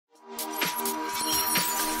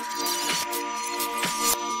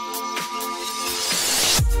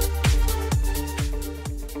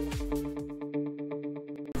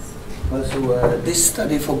This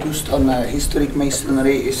study focused on historic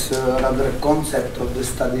masonry is rather a concept of the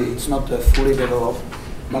study. It's not fully developed,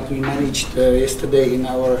 but we managed yesterday in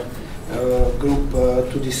our group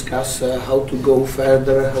to discuss how to go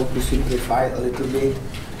further, how to simplify a little bit,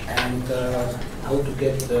 and how to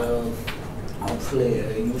get hopefully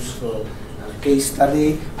a useful case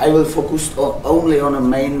study. I will focus only on the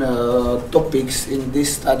main topics in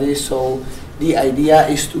this study. So the idea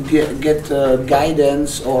is to get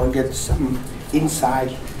guidance or get some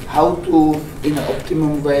insight how to, in an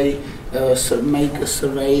optimum way, make a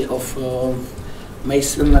survey of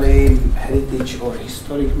masonry, heritage or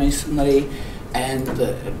historic masonry, and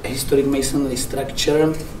historic masonry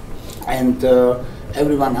structure. And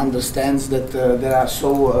everyone understands that there are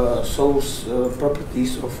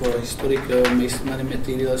properties of historic masonry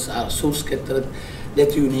materials are so scattered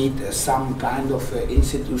that you need some kind of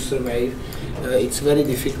in-situ survey. It's very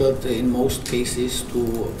difficult in most cases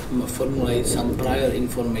to formulate some prior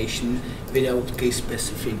information without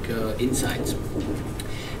case-specific insights.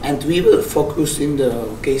 And we will focus in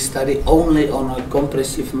the case study only on a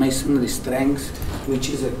compressive masonry strength, which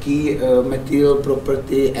is a key material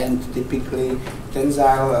property, and typically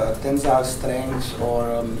tensile strength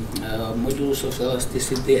or modulus of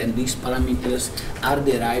elasticity, and these parameters are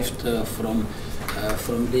derived from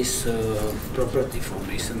this property for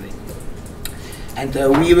masonry. And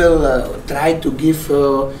we will try to give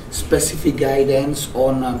specific guidance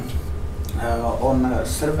on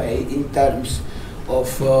survey in terms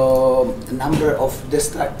of number of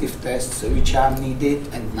destructive tests which are needed.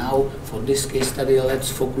 And now for this case study,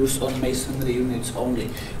 let's focus on masonry units only.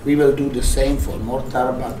 We will do the same for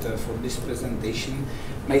mortar, but for this presentation,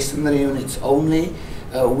 masonry units only.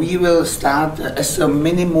 We will start as a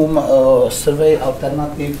minimum survey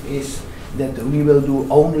alternative is that we will do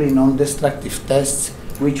only non-destructive tests,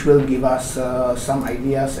 which will give us some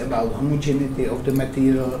ideas about homogeneity of the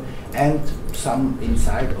material and some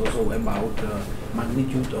insight also about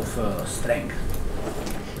magnitude of strength.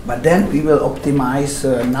 But then we will optimize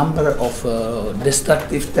number of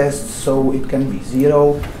destructive tests, so it can be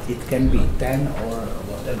 0, it can be 10 or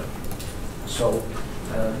whatever. So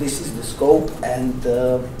this is the scope, and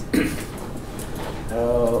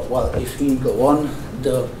well, if we go on,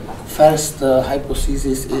 the first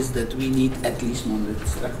hypothesis is that we need at least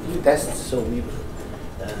non-destructive tests, so we will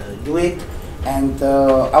do it. And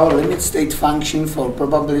our limit state function for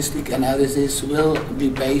probabilistic analysis will be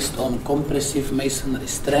based on compressive masonry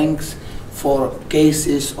strengths for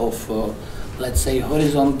cases of, let's say,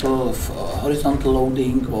 horizontal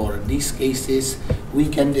loading, or these cases we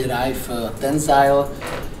can derive tensile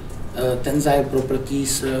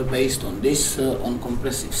properties based on this, on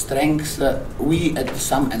compressive strengths. We add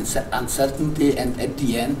some uncertainty, and at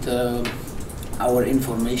the end our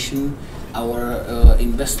information, our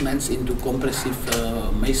investments into compressive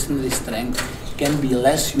masonry strength can be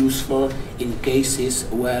less useful in cases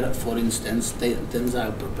where, for instance,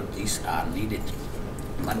 tensile properties are needed.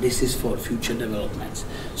 But this is for future developments.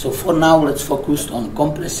 So for now, let's focus on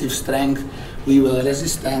compressive strength. We will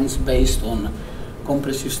resistance based on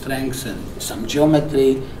compressive strengths and some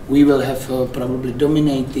geometry. We will have probably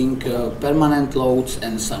dominating permanent loads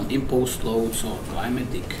and some imposed loads or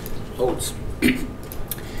climatic loads.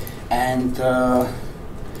 And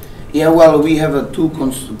yeah, well, we have two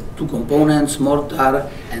components, mortar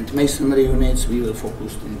and masonry units. We will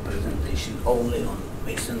focus in presentation only on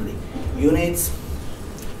masonry units.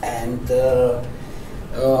 And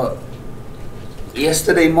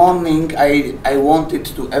yesterday morning I wanted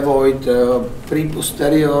to avoid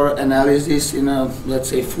pre-posterior analysis in a, let's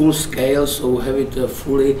say, full scale, so have it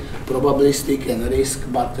fully probabilistic and risk,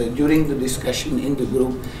 but during the discussion in the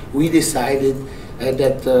group we decided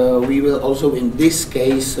that we will also, in this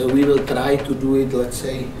case, we will try to do it, let's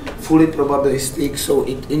say, fully probabilistic. So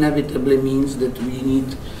it inevitably means that we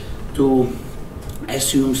need to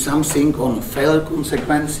assume something on failure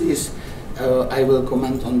consequences. I will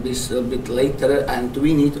comment on this a bit later, and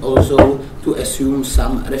we need also to assume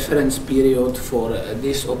some reference period for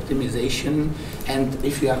this optimization. And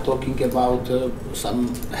if we are talking about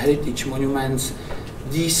some heritage monuments,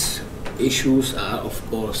 these issues are of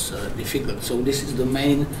course difficult. So this is the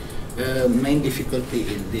main difficulty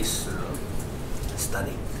in this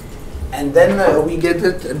study. And then we get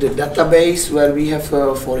the database where we have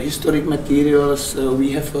for historic materials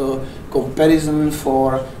we have a comparison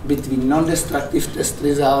between non-destructive test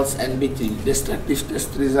results and between destructive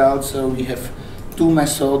test results. We have two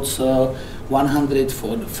methods, 100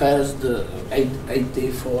 for the first,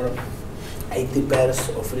 80 for 80 pairs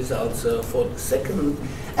of results for the second.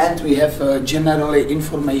 And we have generally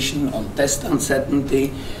information on test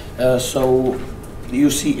uncertainty. So you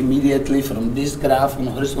see immediately from this graph on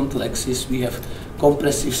horizontal axis we have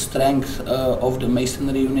compressive strength of the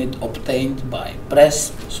masonry unit obtained by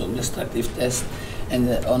press, so destructive test, and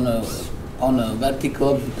on a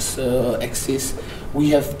vertical axis we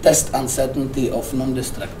have test uncertainty of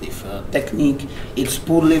non-destructive technique. It's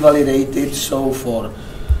poorly validated, so for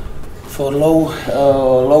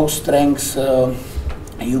low strengths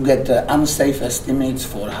you get unsafe estimates.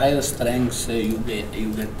 For higher strengths you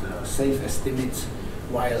get safe estimates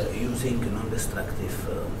while using non-destructive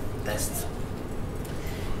tests.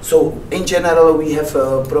 So in general we have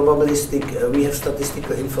we have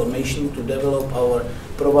statistical information to develop our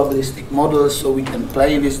probabilistic models, so we can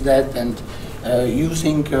play with that, and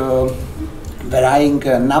using varying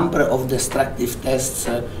number of destructive tests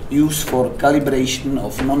used for calibration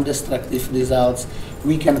of non-destructive results,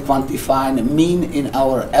 we can quantify the mean in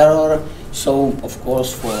our error. So of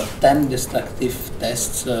course for 10 destructive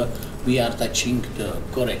tests we are touching the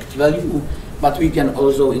correct value, but we can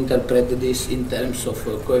also interpret this in terms of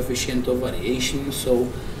coefficient of variation. So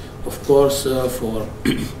of course for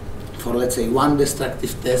let's say one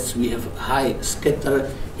destructive test we have high scatter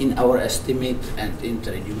in our estimate, and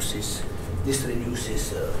this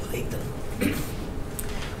reduces later.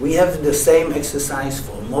 We have the same exercise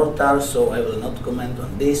for mortar, so I will not comment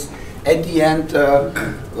on this. At the end,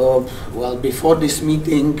 well, before this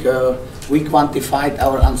meeting, we quantified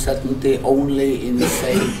our uncertainty only in the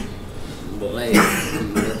same,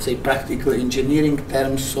 let's say, practical engineering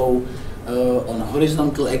terms. So on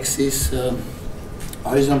horizontal axis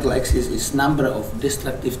is number of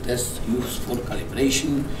destructive tests used for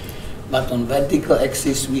calibration. But on vertical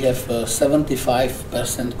axis we have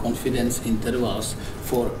 75% confidence intervals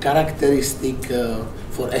for characteristic,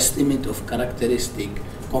 for estimate of characteristic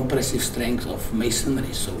compressive strength of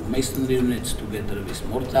masonry. So masonry units together with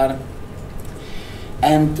mortar.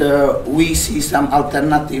 And we see some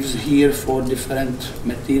alternatives here for different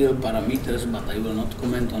material parameters, but I will not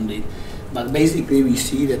comment on it. But basically we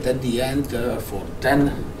see that at the end for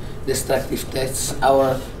 10 destructive tests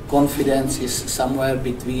our confidence is somewhere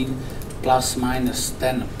between plus minus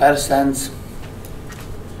 10%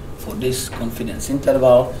 for this confidence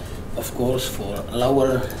interval. Of course, for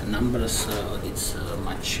lower numbers, it's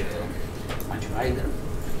much wider.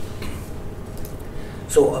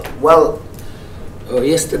 So,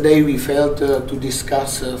 yesterday we failed to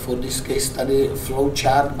discuss for this case study flow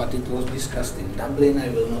chart, but it was discussed in Dublin. I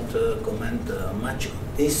will not comment much on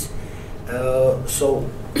this. So,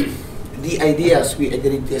 the ideas we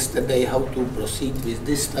agreed yesterday how to proceed with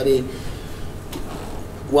this study.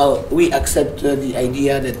 Well, we accept the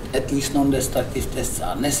idea that at least non-destructive tests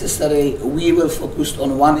are necessary. We will focus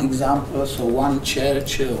on one example, so one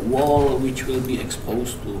church wall which will be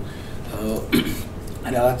exposed to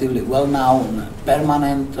relatively well-known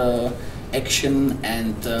permanent action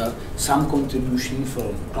and some contribution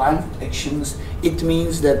from climate actions. It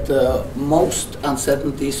means that most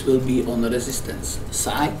uncertainties will be on the resistance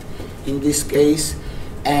side in this case,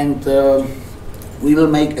 and we will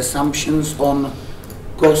make assumptions on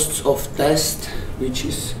costs of test, which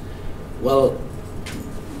is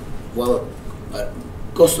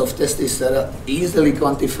cost of test is easily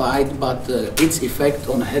quantified, but its effect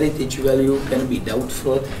on heritage value can be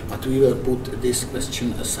doubtful, but we will put this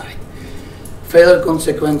question aside. Failure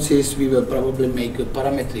consequences, we will probably make a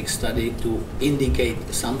parametric study to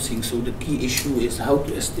indicate something. So the key issue is how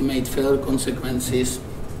to estimate failure consequences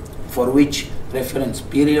for which reference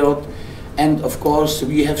period. And of course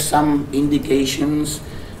we have some indications,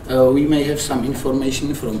 we may have some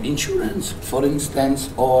information from insurance, for instance,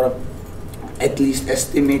 or at least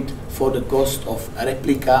estimate for the cost of a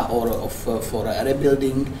replica or for a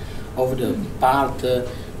rebuilding of the part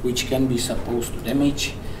which can be supposed to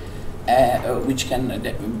damage, which can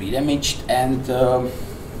be damaged, and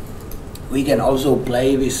we can also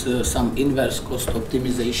play with some inverse cost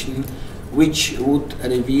optimization, which would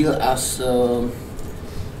reveal us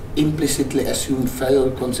implicitly assumed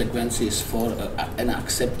failure consequences for an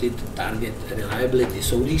accepted target reliability.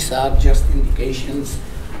 So these are just indications.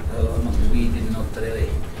 We did not really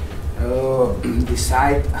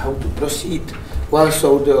decide how to proceed. Well,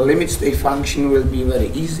 so the limit state function will be very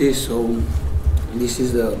easy. So this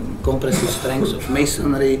is the compressive strength of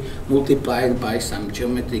masonry multiplied by some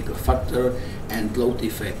geometrical factor and load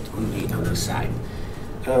effect on the other side.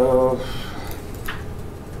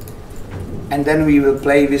 And then we will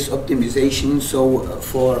play with optimization. So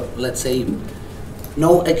for, let's say,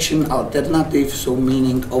 no action alternative, so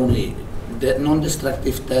meaning only the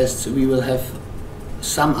non-destructive tests, we will have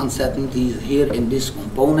some uncertainty here in this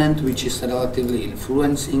component, which is relatively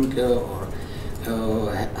influencing or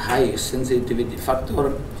high sensitivity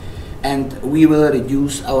factor. and we will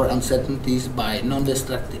reduce our uncertainties by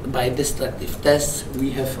destructive tests.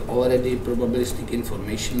 We have already probabilistic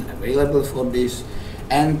information available for this,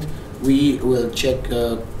 and we will check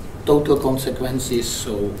total consequences.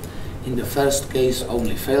 So in the first case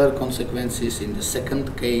only failure consequences, in the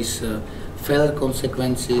second case failure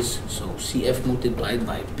consequences, so CF multiplied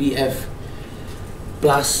by PF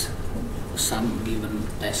plus some given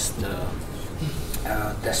test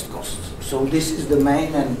costs. So this is the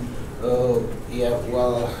main, and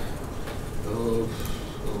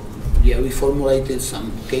we formulated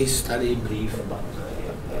some case study brief, but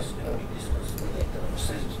yes, we discussed later,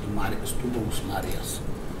 sent to both Marias.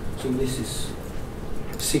 So this is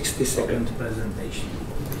 60-second presentation.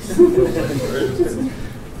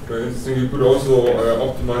 Very interesting. You could also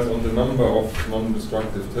optimize on the number of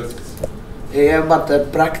non-destructive tests. Yeah,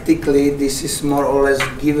 but practically this is more or less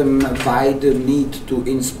given by the need to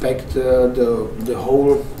inspect the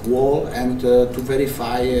whole wall and to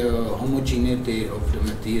verify homogeneity of the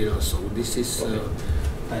material. So this is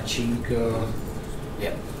touching,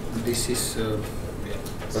 this is,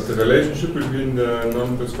 But the relationship between the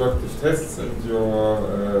non-destructive tests and your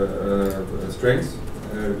strengths?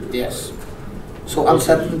 Yes. So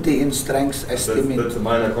uncertainty in strength estimate. That's a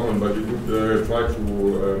minor comment, but you could try to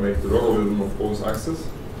make the logarithm of both axes.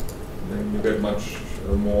 Then you get much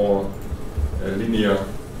more linear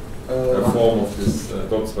form of these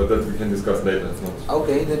dots, but that we can discuss later. It's not.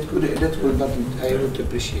 Okay, that could, but I would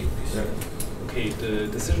appreciate this. Yeah. Okay, the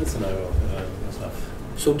decision scenario, Miroslav.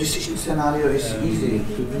 So decision scenario is easy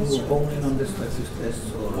to do only non-destructive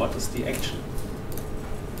tests. Or what is the action?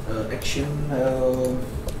 Action.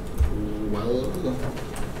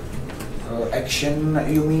 Action.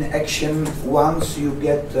 You mean action once you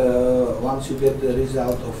get the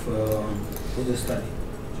result of the study.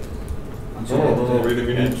 No, we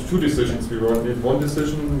need two decisions. We need one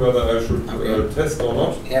decision whether I should test or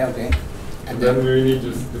not. Yeah. Okay. And then we need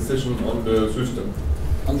this decision on the system.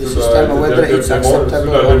 On the system, whether it's acceptable or not.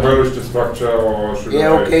 Should I demolish the structure or should I?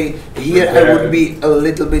 Okay. Here I would be a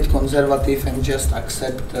little bit conservative and just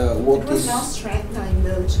accept what is. There was no strength in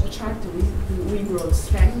the chart. We wrote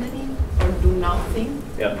strengthening or do nothing.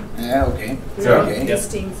 Yeah. Yeah. Okay. Yeah. Okay. These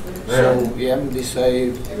things. So this I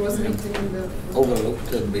It was written in the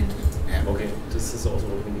overlooked a bit. Yeah. Okay, this is also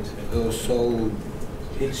what we need. So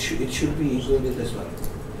it should be included as well.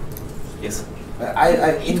 Yes.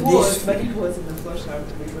 In this. But it was in the first chart.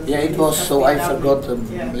 Yeah, it was. So I forgot a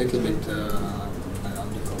Yeah. little bit on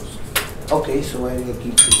the course. Okay, so I will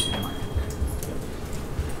keep this in mind.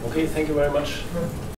 Okay, thank you very much.